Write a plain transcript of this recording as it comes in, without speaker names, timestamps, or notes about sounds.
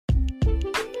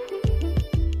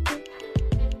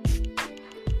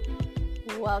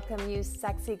Welcome, you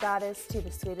sexy goddess, to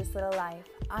The Sweetest Little Life.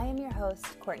 I am your host,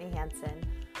 Courtney Hanson.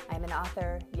 I am an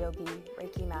author, yogi,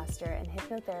 Reiki master, and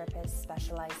hypnotherapist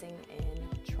specializing in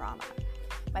trauma.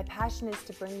 My passion is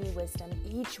to bring you wisdom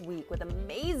each week with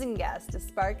amazing guests to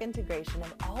spark integration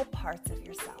of all parts of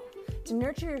yourself, to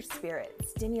nurture your spirit,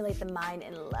 stimulate the mind,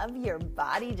 and love your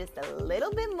body just a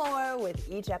little bit more with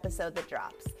each episode that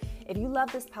drops. If you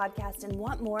love this podcast and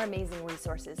want more amazing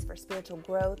resources for spiritual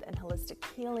growth and holistic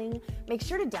healing, make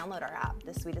sure to download our app,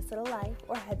 The Sweetest Little Life,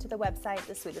 or head to the website,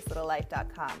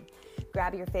 thesweetestlittlelife.com.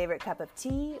 Grab your favorite cup of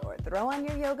tea or throw on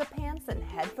your yoga pants and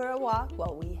head for a walk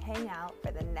while we hang out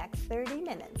for the next 30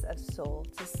 minutes of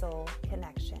soul-to-soul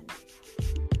connection.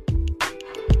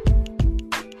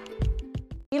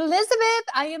 Elizabeth,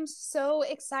 I am so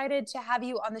excited to have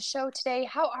you on the show today.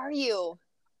 How are you?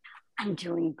 I'm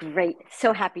doing great.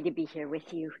 So happy to be here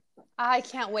with you. I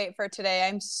can't wait for today.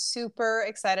 I'm super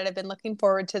excited. I've been looking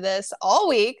forward to this all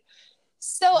week.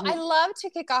 So I love to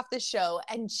kick off the show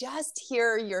and just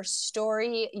hear your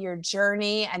story, your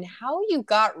journey, and how you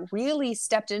got really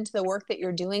stepped into the work that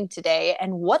you're doing today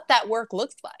and what that work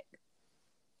looks like.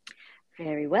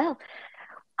 Very well.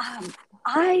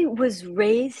 I was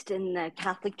raised in the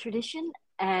Catholic tradition,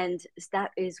 and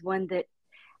that is one that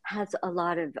has a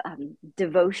lot of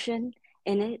devotion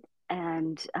in it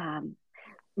and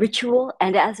ritual.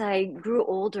 And as I grew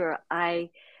older, I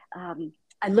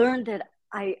learned that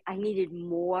I needed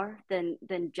more than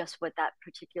just what that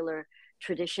particular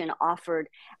tradition offered.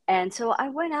 And so I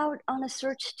went out on a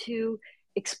search to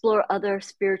explore other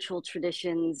spiritual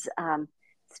traditions,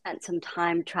 spent some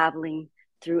time traveling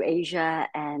through Asia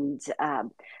and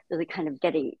really kind of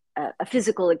getting a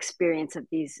physical experience of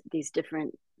these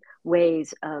different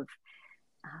ways of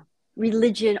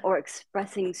religion or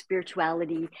expressing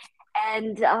spirituality.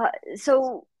 And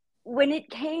so when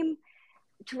it came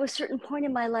to a certain point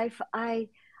in my life, I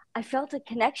felt a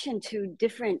connection to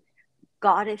different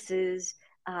goddesses,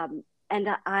 and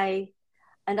I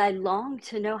longed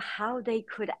to know how they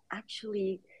could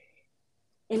actually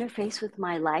interface with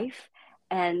my life.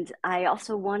 And I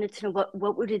also wanted to know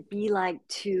what would it be like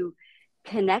to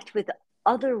connect with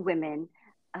other women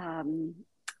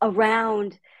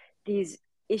around these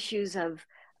issues of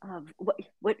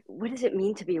what does it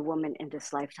mean to be a woman in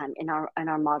this lifetime in our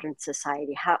modern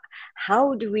society?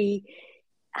 How do we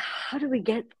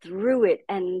get through it?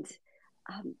 And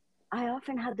I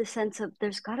often have the sense of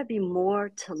there's got to be more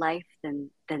to life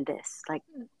than this. Like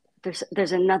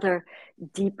there's another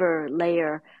deeper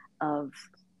layer of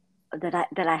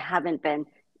that I haven't been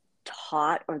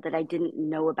taught or that I didn't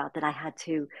know about, that I had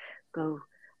to go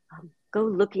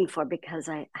looking for because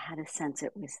I had a sense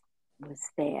it was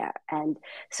there. And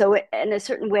so in a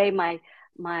certain way,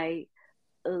 my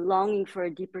longing for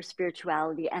a deeper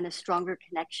spirituality and a stronger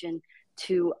connection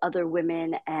to other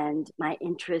women and my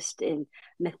interest in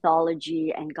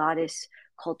mythology and goddess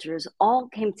cultures all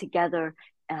came together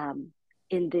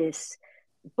in this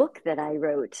book that I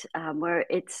wrote, where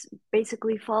it's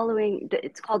basically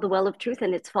it's called The Well of Truth,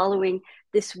 and it's following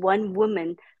this one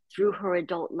woman through her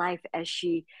adult life as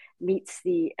she meets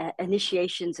the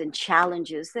initiations and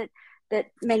challenges that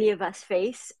many of us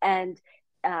face, and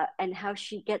how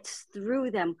she gets through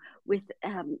them with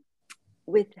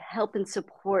help and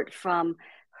support from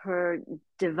her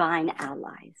divine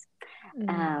allies.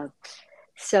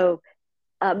 So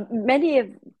many of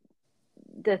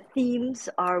the themes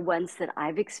are ones that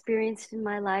I've experienced in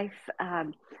my life.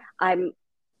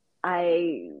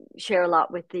 I share a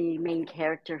lot with the main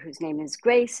character, whose name is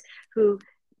Grace, who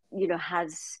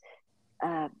has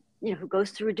who goes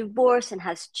through a divorce and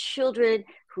has children,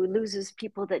 who loses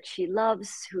people that she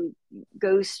loves, who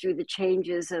goes through the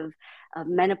changes of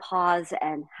menopause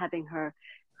and having her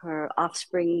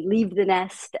offspring leave the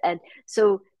nest. And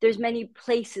so there's many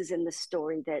places in the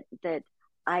story that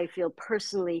I feel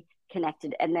personally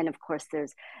connected. And then of course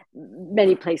there's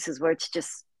many places where it's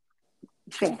just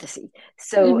fantasy.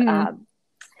 So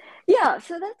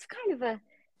so that's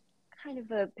kind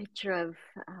of a picture of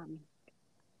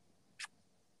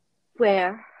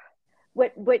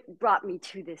what brought me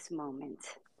to this moment.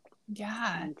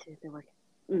 Yeah. To the work.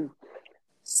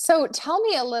 So tell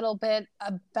me a little bit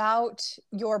about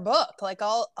your book. Like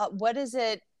what is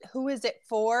it? Who is it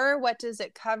for? What does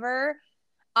it cover?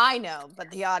 I know,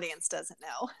 but the audience doesn't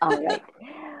know. All right.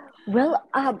 Well,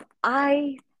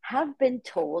 I have been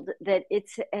told that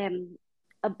it's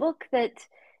a book that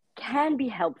can be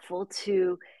helpful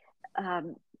to, I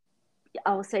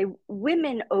will say,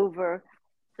 women over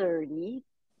 30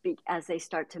 as they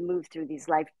start to move through these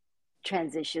life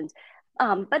transitions,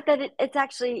 but that it's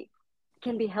actually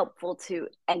can be helpful to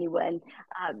anyone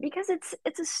because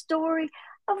it's a story.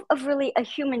 of really a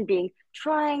human being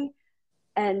trying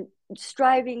and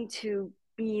striving to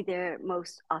be their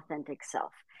most authentic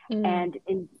self. Mm.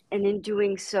 And in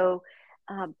doing so,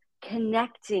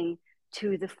 connecting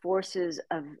to the forces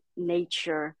of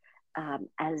nature,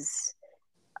 as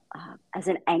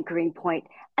an anchoring point,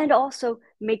 and also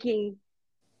making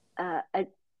a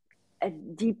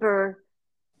deeper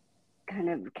kind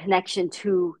of connection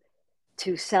to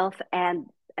self and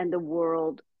the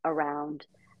world around.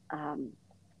 Um,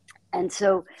 and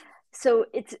so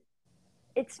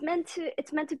it's meant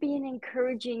to be an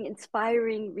encouraging,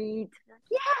 inspiring read.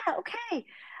 Yeah, okay,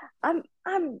 I'm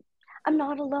I'm I'm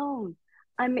not alone.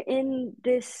 I'm in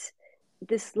this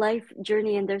life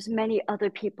journey, and there's many other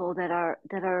people that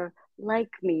are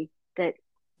like me, that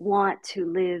want to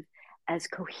live as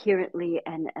coherently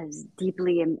and as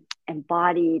deeply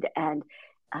embodied and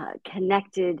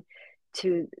connected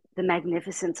to the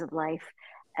magnificence of life.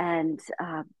 And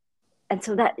uh, and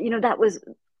so that was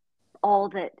all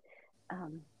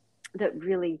um, that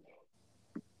really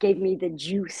gave me the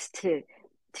juice to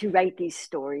write these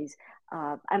stories.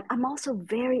 I'm also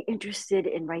very interested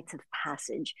in rites of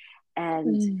passage,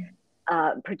 and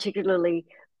Mm. particularly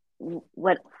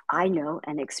what I know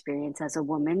and experience as a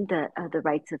woman, the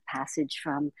rites of passage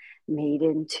from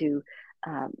maiden to,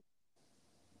 um,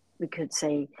 we could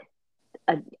say,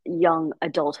 a young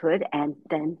adulthood, and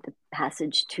then the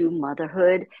passage to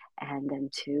motherhood, and then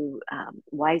to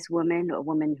wise woman, a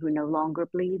woman who no longer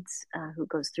bleeds, who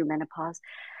goes through menopause.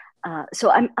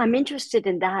 So I'm interested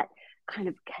in that kind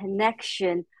of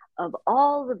connection of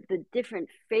all of the different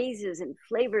phases and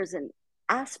flavors and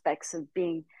aspects of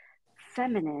being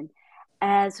feminine,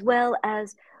 as well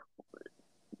as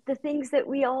the things that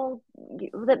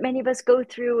many of us go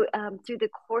through the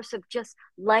course of just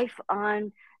life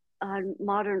on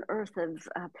modern Earth, of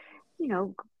you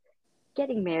know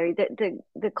getting married,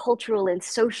 the cultural and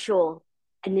social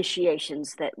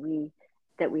initiations that we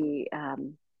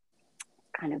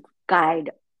kind of guide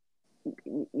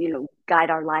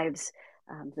our lives,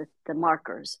 the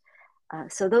markers.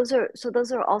 So those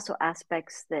are also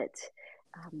aspects that,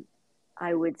 um,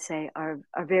 I would say, are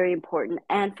very important.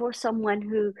 And for someone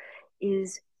who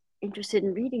is interested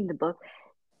in reading the book,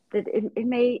 that it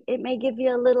may give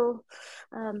you a little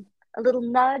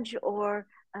nudge, or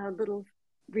a little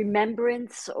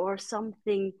remembrance, or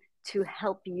something to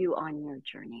help you on your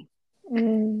journey.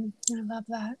 I love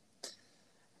that.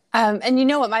 And you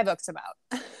know what my book's about.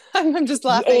 I'm just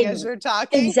laughing as you're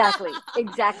talking.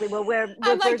 Exactly. Well, we're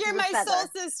I'm like, birds you're of a my soul feather.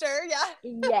 sister. Yes,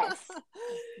 Yeah.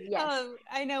 yes.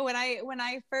 I know when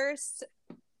I first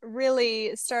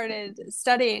really started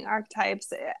studying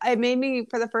archetypes, it made me,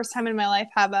 for the first time in my life,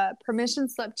 have a permission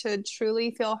slip to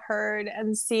truly feel heard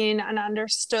and seen and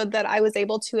understood that I was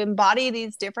able to embody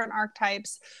these different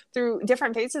archetypes through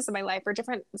different phases of my life or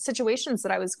different situations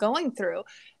that I was going through.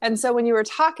 And so when you were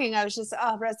talking, I was just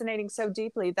resonating so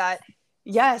deeply that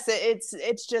yes,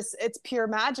 it's pure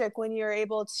magic when you're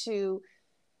able to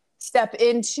step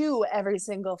into every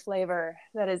single flavor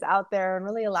that is out there and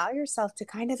really allow yourself to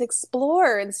kind of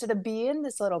explore instead of be in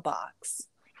this little box.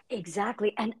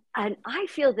 Exactly. And I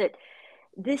feel that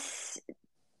this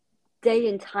day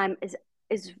and time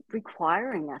is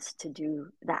requiring us to do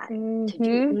that, to do,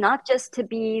 Mm-hmm. not just to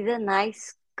be the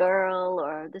nice girl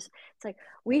or this. It's like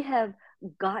we have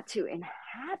got to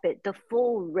inhabit the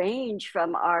full range,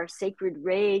 from our sacred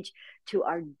rage to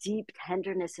our deep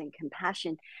tenderness and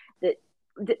compassion. That,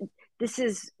 that this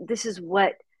is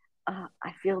what,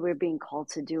 I feel we're being called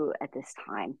to do at this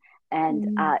time.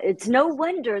 And Mm. it's no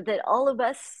wonder that all of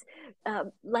us,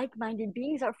 like-minded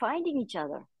beings, are finding each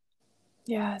other.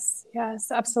 Yes,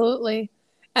 yes, absolutely.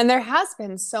 And there has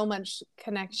been so much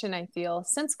connection, I feel,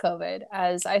 since COVID,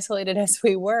 as isolated as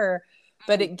we were.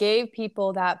 But Mm, it gave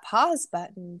people that pause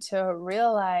button to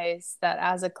realize that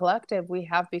as a collective, we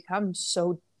have become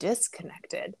so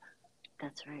disconnected.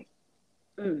 that's right.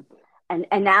 Mm.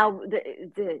 And now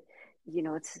the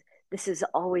it's this has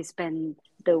always been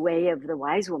the way of the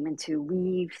wise woman, to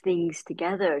weave things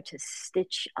together, to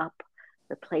stitch up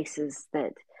the places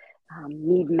that,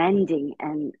 need mending,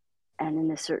 and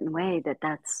in a certain way,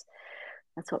 that's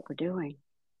what we're doing.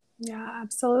 Yeah,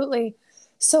 absolutely.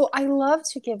 So I love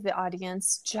to give the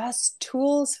audience just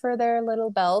tools for their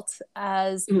little belt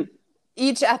as Mm.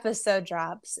 each episode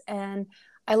drops. And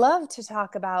I love to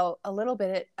talk about a little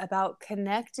bit about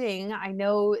connecting. I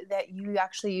know that you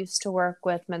actually used to work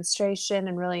with menstruation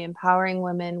and really empowering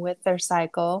women with their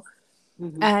cycle.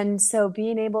 Mhm. And so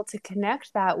being able to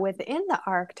connect that within the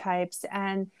archetypes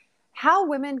and how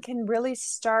women can really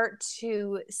start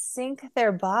to sync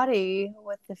their body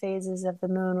with the phases of the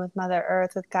moon, with Mother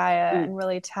Earth, with Gaia, Mm, and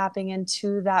really tapping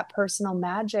into that personal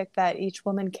magic that each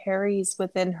woman carries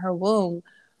within her womb.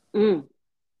 mm.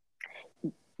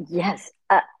 Yes.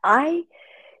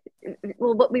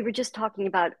 Well, what we were just talking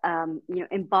about,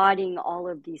 embodying all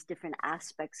of these different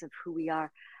aspects of who we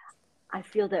are. I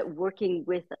feel that working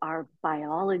with our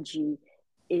biology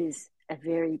is a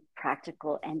very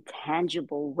practical and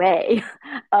tangible way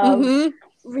of Mm-hmm.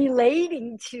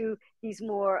 relating to these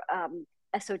more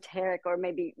esoteric or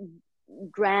maybe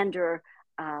grander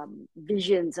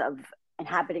visions of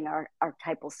inhabiting our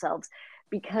archetypal selves,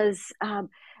 because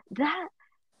that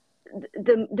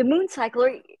the moon cycle,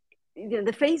 or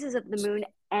the phases of the moon,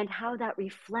 and how that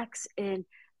reflects in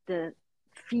the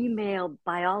female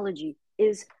biology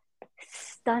is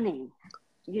stunning.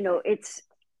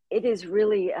 It is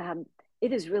really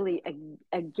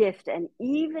a gift. And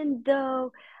even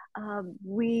though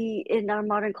we in our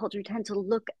modern culture tend to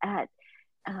look at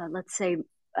let's say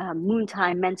moon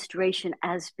time menstruation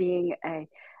as being a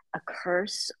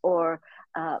curse, or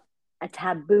a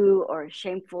taboo, or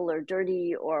shameful, or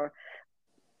dirty, or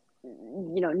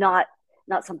not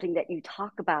something that you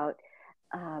talk about,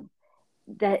 uh,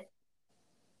 that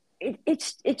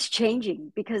it's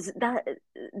changing, because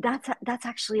that's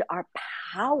actually our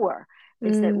power,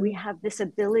 is that we Mm. have this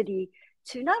ability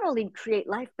to not only create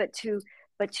life, but to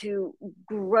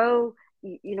grow.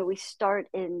 We start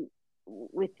in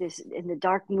with this in the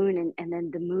dark moon, and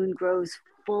then the moon grows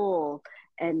full,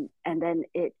 and then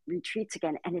it retreats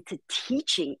again, and it's a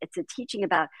teaching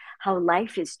about how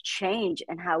life is change,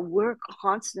 and how we're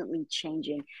constantly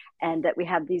changing, and that we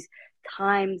have these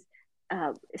times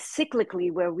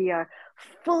cyclically where we are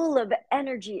full of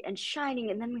energy and shining,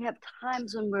 and then we have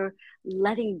times when we're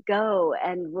letting go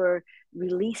and we're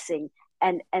releasing,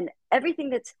 and everything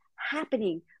that's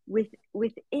happening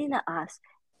within us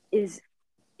is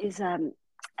an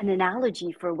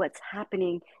analogy for what's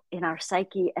happening in our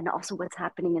psyche, and also what's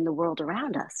happening in the world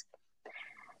around us.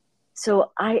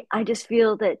 So I just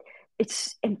feel that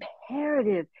it's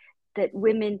imperative that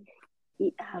women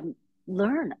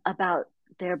learn about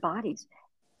their bodies.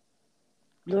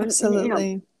 Learn,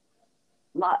 Absolutely.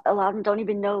 a lot of them don't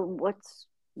even know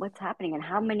what's happening. And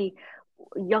how many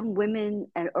young women,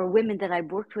 or women that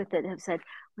I've worked with, that have said,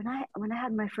 when I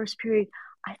had my first period,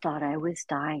 I thought I was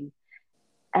dying.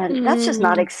 And that's just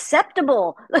not Mm.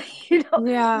 acceptable.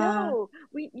 Yeah. No,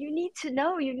 you need to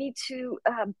know. You need to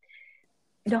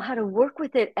know how to work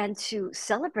with it, and to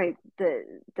celebrate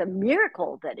the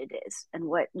miracle that it is, and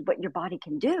what your body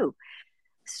can do.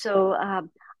 So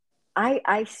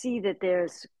I see that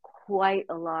there's quite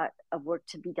a lot of work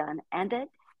to be done, and that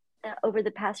over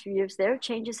the past few years there are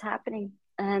changes happening,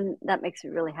 and that makes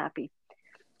me really happy.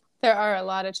 There are a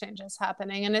lot of changes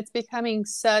happening, and it's becoming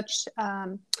such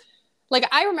like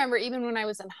I remember even when I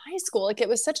was in high school, like it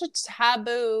was such a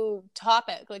taboo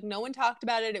topic. Like no one talked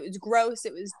about it. It was gross,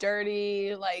 it was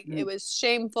dirty, like it Mm, was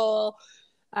shameful.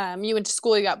 You went to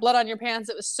school, you got blood on your pants,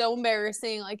 it was so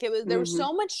embarrassing. Like it was, there was mm-hmm.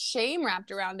 so much shame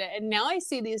wrapped around it. And now I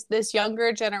see this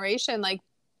younger generation, like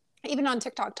even on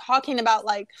TikTok, talking about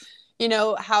like,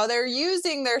 how they're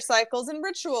using their cycles and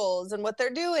rituals and what they're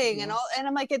doing and Yes, all. And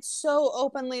I'm like, it's so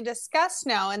openly discussed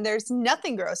now, and there's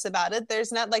nothing gross about it.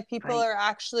 There's not, like, people right. are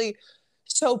actually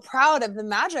so proud of the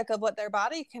magic of what their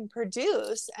body can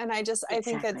produce. And I think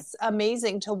Exactly. it's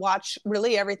amazing to watch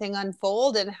really everything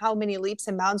unfold, and how many leaps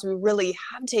and bounds we really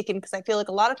have taken. Because I feel like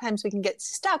a lot of times we can get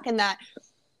stuck in that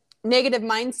negative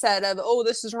mindset of, oh,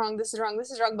 this is wrong, this is wrong, this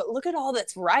is wrong. But look at all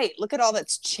that's right. Look at all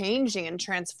that's changing and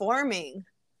transforming.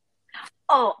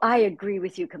 Oh, I agree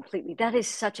with you completely. That is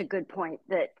such a good point.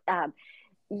 That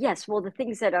yes, well, the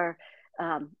things that are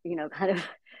kind of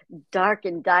dark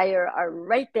and dire are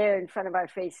right there in front of our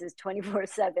faces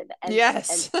 24/7. And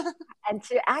Yes. and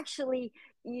to actually,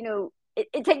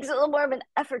 it takes a little more of an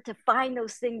effort to find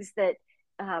those things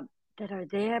uh, that are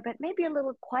there, but maybe a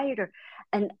little quieter.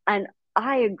 And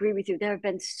I agree with you. There have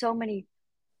been so many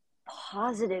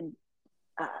positive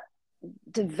uh,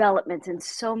 developments in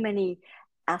so many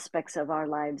aspects of our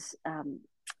lives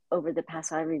over the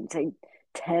past, I would say,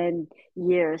 10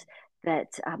 years,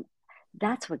 that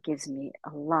that's what gives me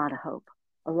a lot of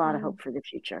Mm, hope for the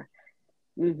future.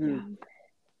 Mm-hmm. yeah.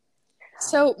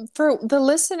 So, for the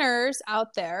listeners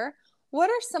out there, what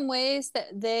are some ways that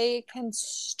they can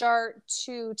start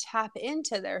to tap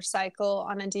into their cycle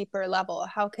on a deeper level?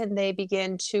 How can they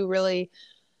begin to really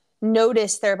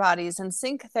notice their bodies and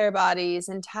sync their bodies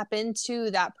and tap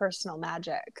into that personal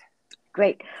magic?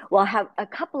 Great. Well, I have a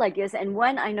couple ideas, and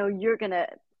one I know you're going to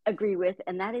agree with,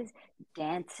 and that is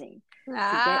dancing.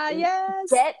 to get in, Yes.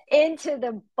 get into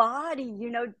the body,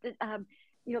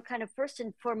 kind of first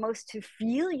and foremost to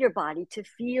feel your body, to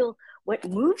feel what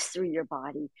moves through your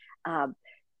body,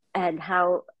 and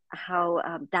how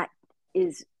that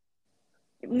is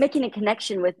making a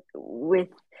connection with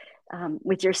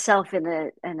yourself in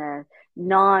a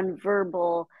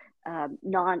non-verbal,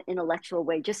 non-intellectual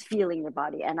way, just feeling your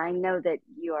body. And I know that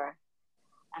you are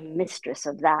a mistress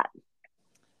of that.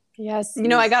 Yes.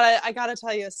 I gotta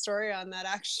tell you a story on that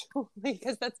actually,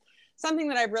 because that's something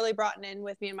that I've really brought in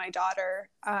with me and my daughter,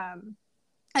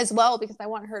 as well, because I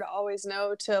want her to always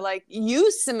know to like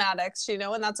use somatics,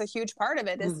 and that's a huge part of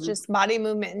it. It's just body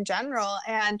movement in general.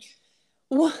 And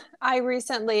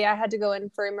I had to go in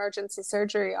for emergency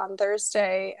surgery on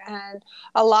Thursday, and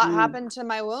a lot happened to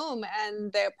my womb,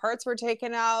 and the parts were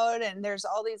taken out, and there's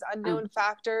all these unknown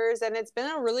factors. And it's been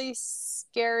a really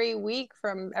scary week,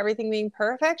 from everything being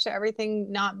perfect to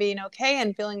everything not being okay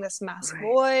and feeling this mass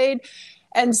void.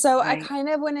 And so I kind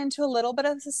of went into a little bit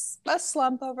of a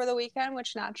slump over the weekend,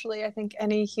 which naturally I think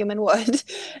any human would.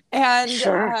 And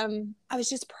I was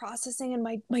just processing, and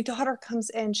my daughter comes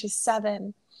in, she's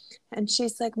 7. And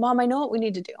she's like, Mom, I know what we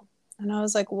need to do. And I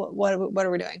was like, what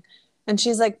are we doing? And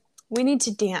she's like, we need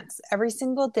to dance every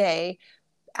single day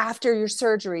after your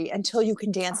surgery until you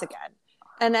can dance again.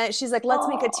 And she's like, let's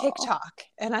make a TikTok.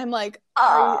 And I'm like,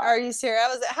 are you serious? I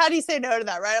was like, how do you say no to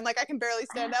that, right? I'm like, I can barely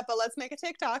stand up, but let's make a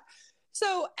TikTok.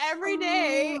 So every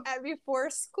day before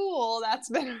school, that's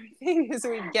been our thing, is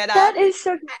we get up. That is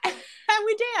so, and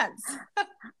we dance.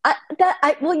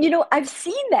 I've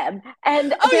seen them,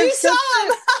 and you saw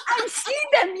them. I've seen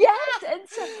them, yes. And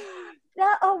so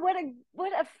what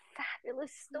a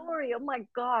fabulous story! Oh my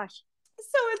gosh.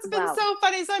 So it's been so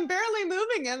funny. So I'm barely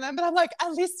moving in them, but I'm like,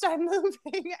 at least I'm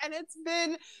moving, and it's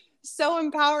been so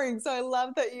empowering. So I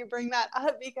love that you bring that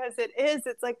up, because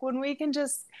it's like when we can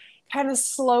just kind of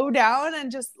slow down and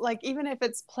just like, even if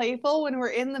it's playful, when we're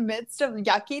in the midst of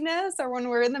yuckiness or when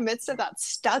we're in the midst of that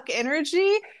stuck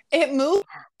energy, it moves.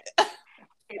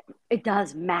 It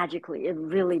does magically. It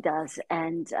really does.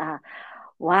 And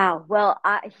wow. Well,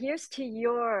 here's to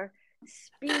your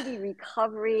speedy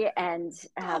recovery, and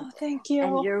thank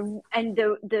you.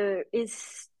 There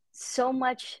is so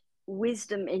much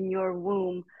wisdom in your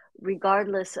womb,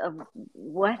 regardless of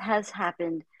what has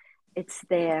happened. It's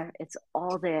there. It's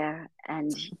all there.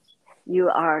 And you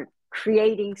are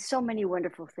creating so many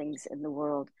wonderful things in the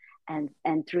world, and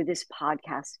through this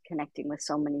podcast, connecting with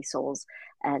so many souls.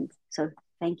 And so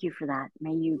thank you for that.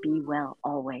 May you be well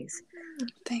always.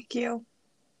 Thank you.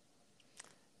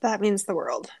 That means the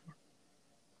world.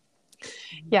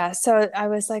 Yeah. So I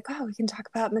was like, we can talk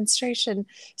about menstruation.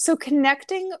 So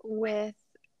connecting with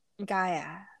Gaia,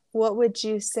 what would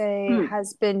you say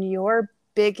has been your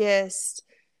biggest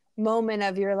moment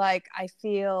of your, like, I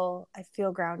feel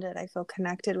grounded, I feel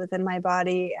connected within my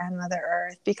body and Mother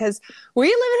Earth? Because we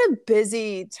live in a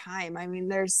busy time. I mean,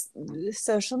 there's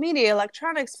social media,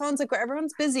 electronics, phones, like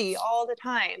everyone's busy all the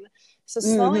time. So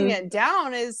slowing it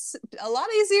down is a lot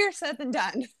easier said than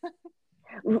done.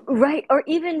 Right. Or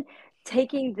even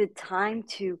taking the time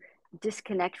to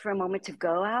disconnect for a moment, to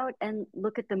go out and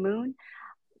look at the moon.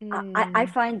 I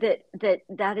find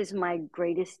that is my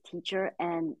greatest teacher,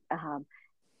 and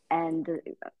the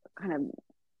kind of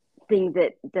thing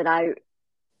that I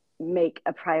make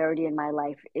a priority in my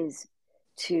life is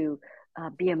to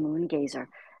be a moon gazer,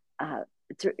 and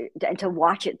to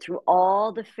watch it through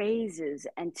all the phases,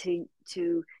 and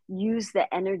to use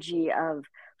the energy of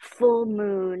full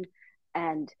moon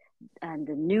and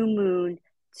the new moon,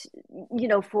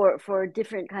 for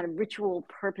different kind of ritual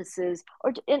purposes,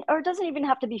 or it doesn't even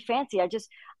have to be fancy.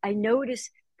 I notice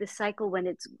the cycle when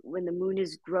the moon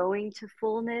is growing to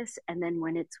fullness, and then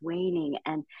when it's waning,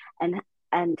 and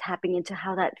tapping into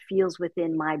how that feels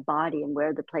within my body, and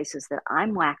where the places that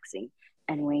I'm waxing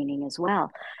and waning as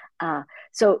well.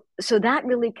 So that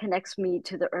really connects me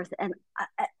to the earth,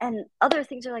 and other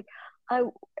things are like,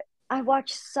 I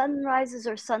watch sunrises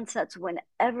or sunsets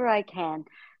whenever I can.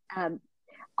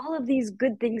 All of these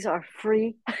good things are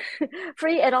free,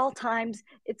 free at all times.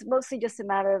 It's mostly just a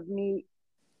matter of me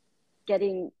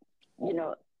getting,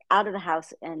 out of the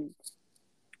house and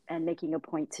making a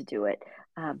point to do it.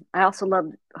 I also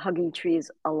love hugging trees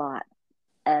a lot.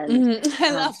 And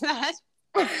I love that.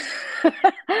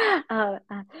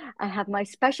 I have my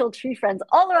special tree friends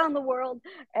all around the world,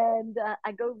 and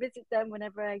I go visit them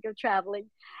whenever I go traveling.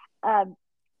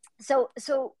 So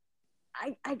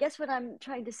I guess what I'm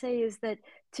trying to say is that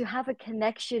to have a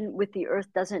connection with the earth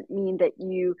doesn't mean that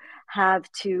you have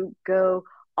to go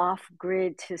off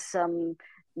grid to some,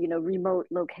 remote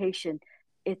location.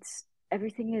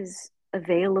 Everything is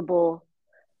available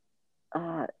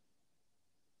uh,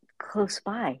 close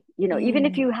by. You know, even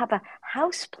if Mm. you have a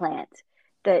house plant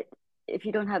that, if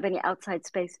you don't have any outside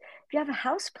space, if you have a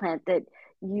house plant that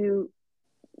you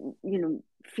you know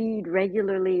feed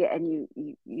regularly, and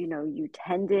you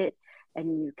tend it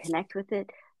and you connect with it,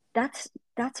 that's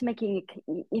making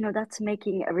that's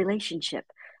making a relationship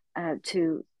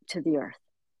to the earth.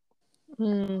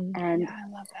 Yeah, And I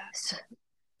love that.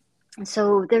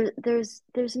 so,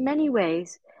 there's many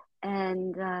ways,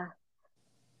 and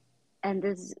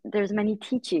there's many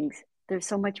teachings. There's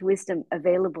so much wisdom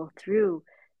available through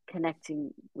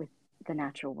connecting with the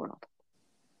natural world.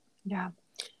 Yeah.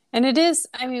 And it is,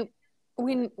 I mean,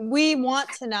 we want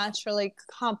to naturally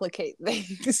complicate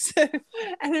things.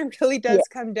 And it really Yeah. does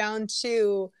come down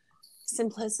to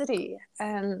simplicity.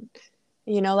 And,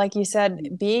 like you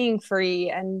said, being free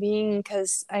and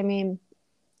because I mean,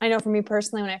 I know for me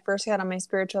personally, when I first got on my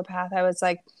spiritual path, I was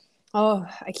like, oh,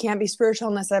 I can't be spiritual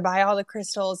unless I buy all the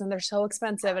crystals and they're so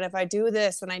expensive. And if I do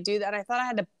this and I do that, I thought I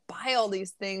had to buy all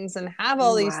these things and have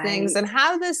all these things Right. and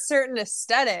have this certain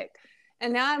aesthetic.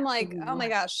 And now I'm like, oh my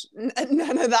gosh,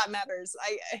 none of that matters.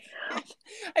 I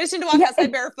just need to walk Yeah.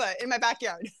 outside barefoot in my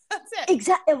backyard. That's it.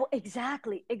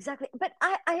 Exactly. But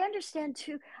I understand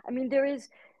too. I mean, there is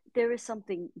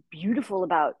something beautiful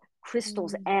about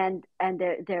crystals and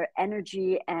their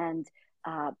energy, and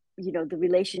the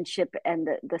relationship and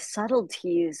the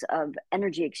subtleties of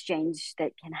energy exchange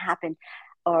that can happen,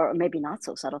 or maybe not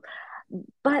so subtle.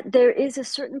 But there is a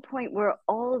certain point where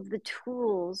all of the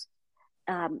tools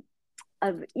um,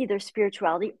 of either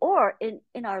spirituality or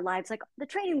in our lives, like the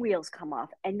training wheels come off,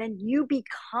 and then you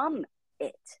become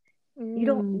it. You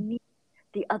don't Mm. need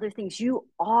the other things. You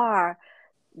are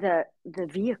the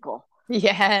vehicle.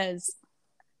 Yes.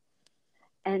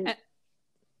 And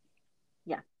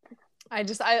yeah. I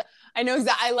know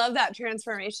that I love that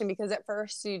transformation, because at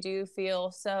first you do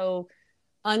feel so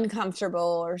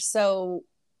uncomfortable or so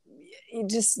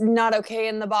just not okay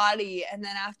in the body. And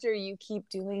then after you keep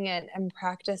doing it and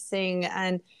practicing,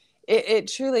 and it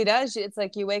truly does. It's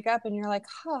like you wake up and you're like,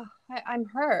 huh, I'm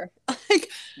her. Like,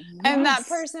 I'm that Yes.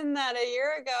 person that a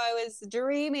year ago I was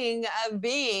dreaming of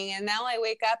being. And now I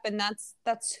wake up and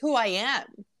that's who I am.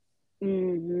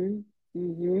 Mm-hmm.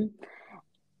 Mm-hmm.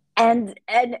 And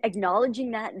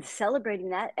acknowledging that and celebrating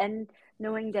that, and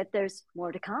knowing that there's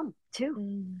more to come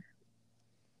too.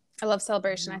 I love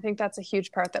celebration. I Mm-hmm. think that's a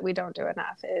huge part that we don't do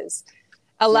enough, is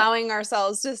Yeah. allowing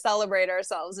ourselves to celebrate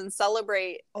ourselves and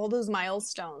celebrate all those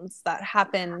milestones that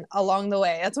happen along the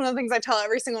way. That's one of the things I tell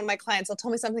every single one of my clients. They'll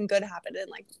tell me something good happened,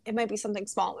 and like, it might be something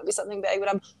small, it might be something big,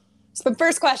 but the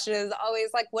first question is always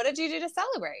like, what did you do to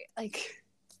celebrate? Like,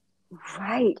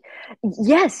 Right.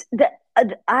 Yes.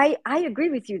 I agree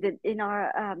with you that in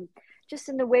our just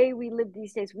in the way we live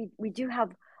these days, we do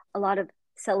have a lot of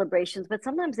celebrations, but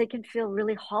sometimes they can feel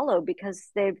really hollow because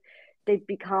they've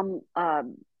become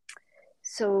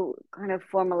so kind of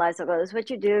formalized. Like, oh, this is what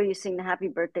you do. You sing the happy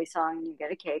birthday song and you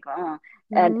get a cake. And,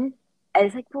 mm-hmm. and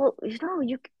it's like, well,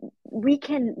 we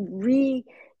can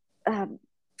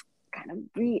kind of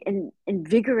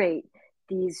reinvigorate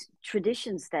these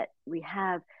traditions that we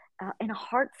have in a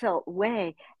heartfelt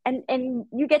way, and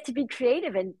you get to be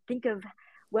creative and think of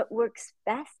what works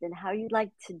best and how you'd like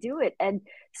to do it. And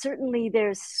certainly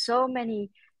there's so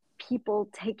many people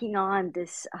taking on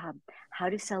this how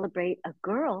to celebrate a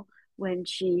girl when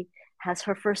she has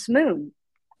her first moon,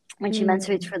 when she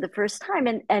menstruates for the first time,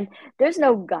 and there's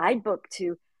no guidebook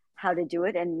to how to do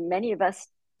it, and many of us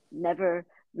never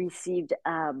received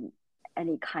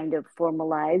any kind of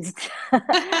formalized There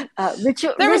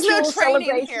was no ritual training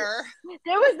celebration. here.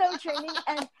 There was no training,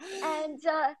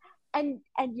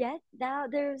 and yet now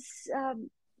there's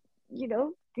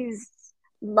these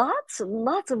lots and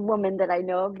lots of women that I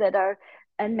know of that are,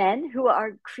 and men who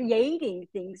are creating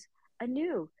things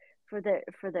anew for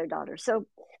their daughters. So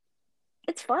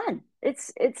it's fun.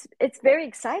 It's very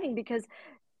exciting because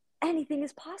anything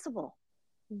is possible.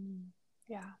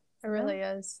 Yeah, it really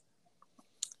is.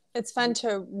 It's fun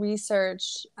to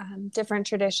research different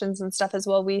traditions and stuff as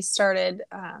well. We started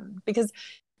because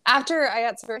after I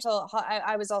got spiritual,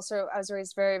 I was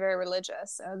raised very, very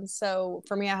religious. And so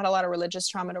for me, I had a lot of religious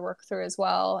trauma to work through as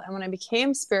well. And when I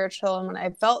became spiritual and when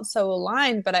I felt so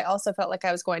aligned, but I also felt like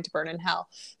I was going to burn in hell.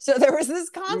 So there was this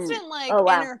constant Oh,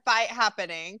 wow. inner fight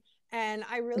happening. And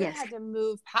I really Yes. had to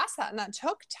move past that. And that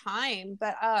took time.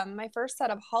 But my first set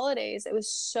of holidays, it was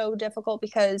so difficult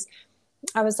because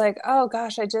I was like, oh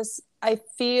gosh, I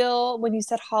feel, when you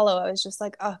said hollow, I was just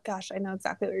like, oh gosh, I know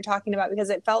exactly what you're talking about, because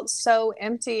it felt so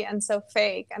empty and so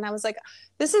fake. And I was like,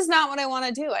 this is not what I want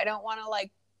to do. I don't want to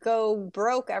like go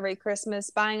broke every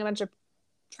Christmas buying a bunch of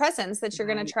presents that you're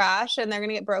going to trash and they're going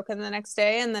to get broken the next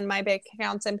day. And then my bank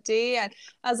account's empty. And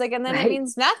I was like, and then it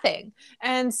means nothing.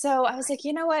 And so I was like,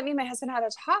 you know what? Me and my husband had a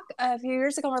talk a few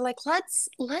years ago. We're like, let's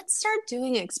start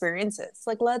doing experiences.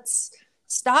 Like, let's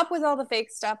stop with all the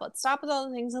fake stuff. Let's stop with all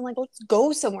the things. And like, let's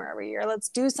go somewhere every year. Let's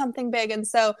do something big. And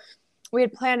so we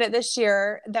had planned it this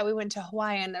year that we went to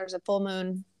Hawaii, and there was a full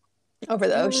moon over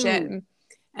the ocean.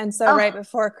 And so right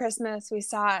before Christmas, we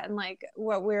saw it, and like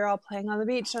we were all playing on the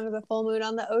beach under the full moon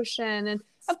on the ocean. And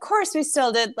of course we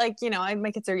still did, like, you know,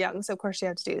 my kids are young, so of course you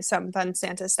have to do some fun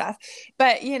Santa stuff.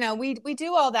 But, you know, we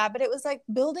do all that, but it was like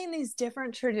building these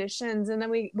different traditions. And then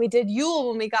we did Yule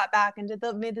when we got back and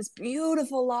made this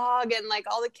beautiful log, and like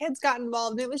all the kids got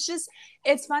involved. It was just,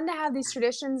 it's fun to have these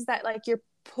traditions that like you're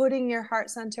putting your heart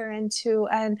center into,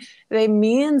 and they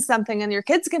mean something, and your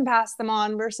kids can pass them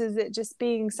on, versus it just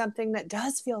being something that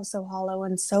does feel so hollow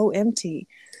and so empty.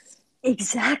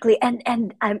 Exactly.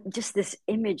 And I'm just this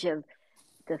image of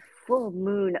the full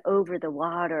moon over the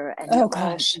water, and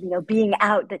you know, being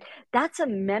out, that's a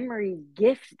memory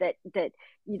gift that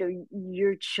you know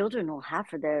your children will have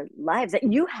for their lives, that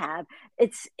you have.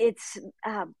 It's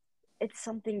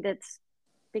something that's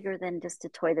bigger than just a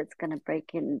toy that's going to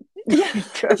break and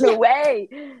thrown away.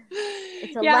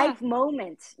 It's a life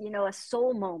moment, you know, a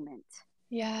soul moment.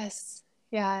 Yes.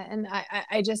 Yeah. And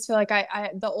I just feel like I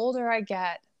the older I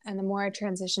get and the more I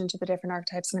transition to the different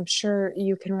archetypes, and I'm sure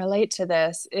you can relate to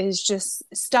this, is just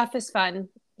stuff is fun.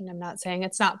 And I'm not saying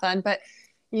it's not fun, but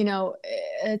you know,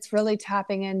 it's really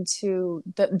tapping into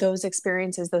those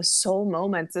experiences, those soul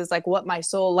moments is like what my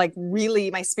soul, like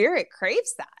really my spirit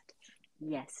craves that.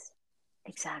 Yes.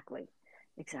 Exactly.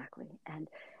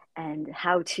 And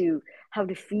how to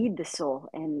feed the soul,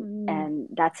 and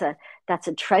that's a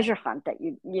treasure hunt that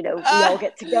you know we all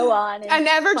get to go on, and a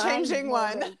never changing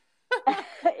one.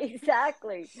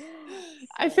 Exactly.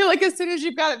 I feel like as soon as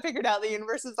you've got it figured out, the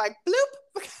universe is like bloop.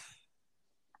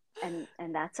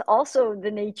 And that's also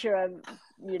the nature of,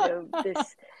 you know,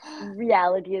 this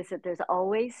reality, is that there's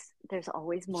always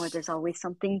more. There's always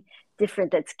something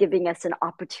different that's giving us an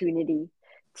opportunity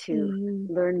to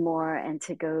learn more and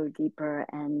to go deeper,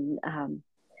 and I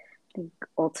think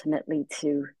ultimately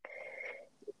to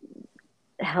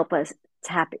help us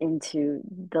tap into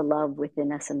the love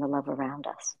within us and the love around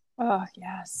us. Oh,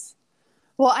 yes.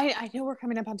 Well, I know we're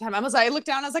coming up on time. I looked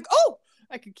down, I was like, oh,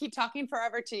 I could keep talking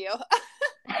forever to you.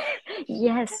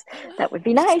 Yes, that would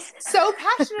be nice. So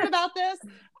passionate about this.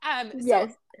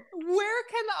 Yes. So where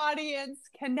can the audience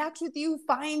connect with you,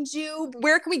 find you?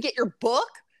 Where can we get your book?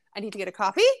 I need to get a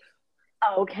copy.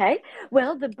 Okay.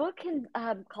 Well, the book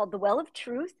called The Well of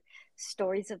Truth,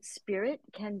 Stories of Spirit,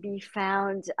 can be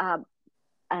found on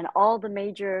all the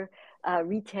major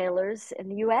retailers in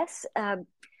the U.S.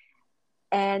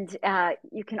 And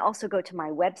you can also go to my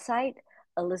website,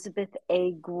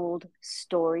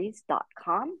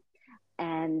 ElizabethAGouldStories.com.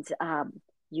 And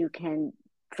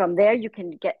from there, you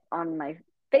can get on my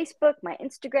Facebook, my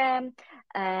Instagram,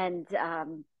 and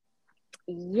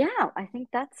I think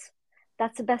that's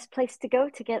the best place to go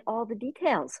to get all the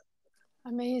details.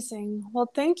 Amazing. Well,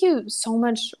 thank you so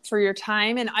much for your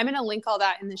time. And I'm going to link all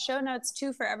that in the show notes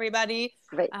too for everybody.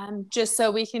 Great. Just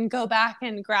so we can go back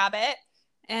and grab it,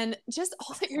 and just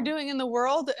all that you're doing in the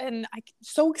world. And I'm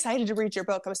so excited to read your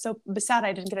book. I was so sad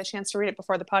I didn't get a chance to read it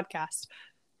before the podcast.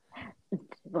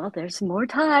 Well, there's more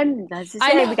time. As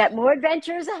I say, we got more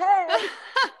adventures ahead.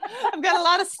 I've got a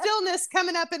lot of stillness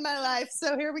coming up in my life.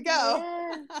 So here we go.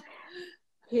 Yeah.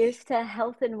 Here's to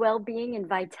health and well-being and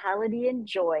vitality and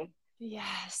joy.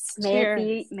 Yes.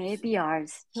 May it be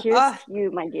ours. Cheers to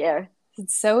you, my dear.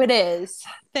 So it is.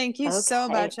 Thank you so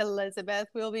much, Elizabeth.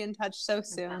 We'll be in touch so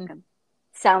soon.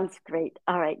 Sounds great.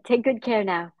 All right. Take good care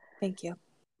now. Thank you.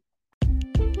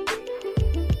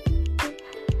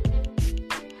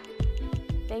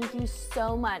 Thank you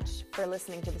so much for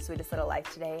listening to The Sweetest Little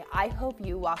Life today. I hope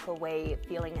you walk away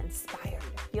feeling inspired,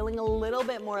 feeling a little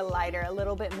bit more lighter, a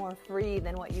little bit more free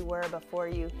than what you were before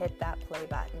you hit that play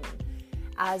button.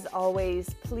 As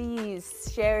always, please,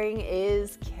 sharing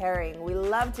is caring. We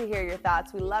love to hear your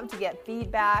thoughts. We love to get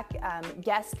feedback,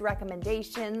 guest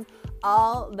recommendations,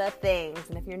 all the things.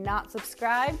 And if you're not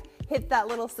subscribed, hit that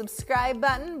little subscribe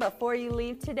button before you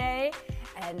leave today.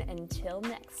 And until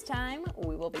next time,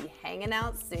 we will be hanging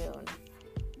out soon.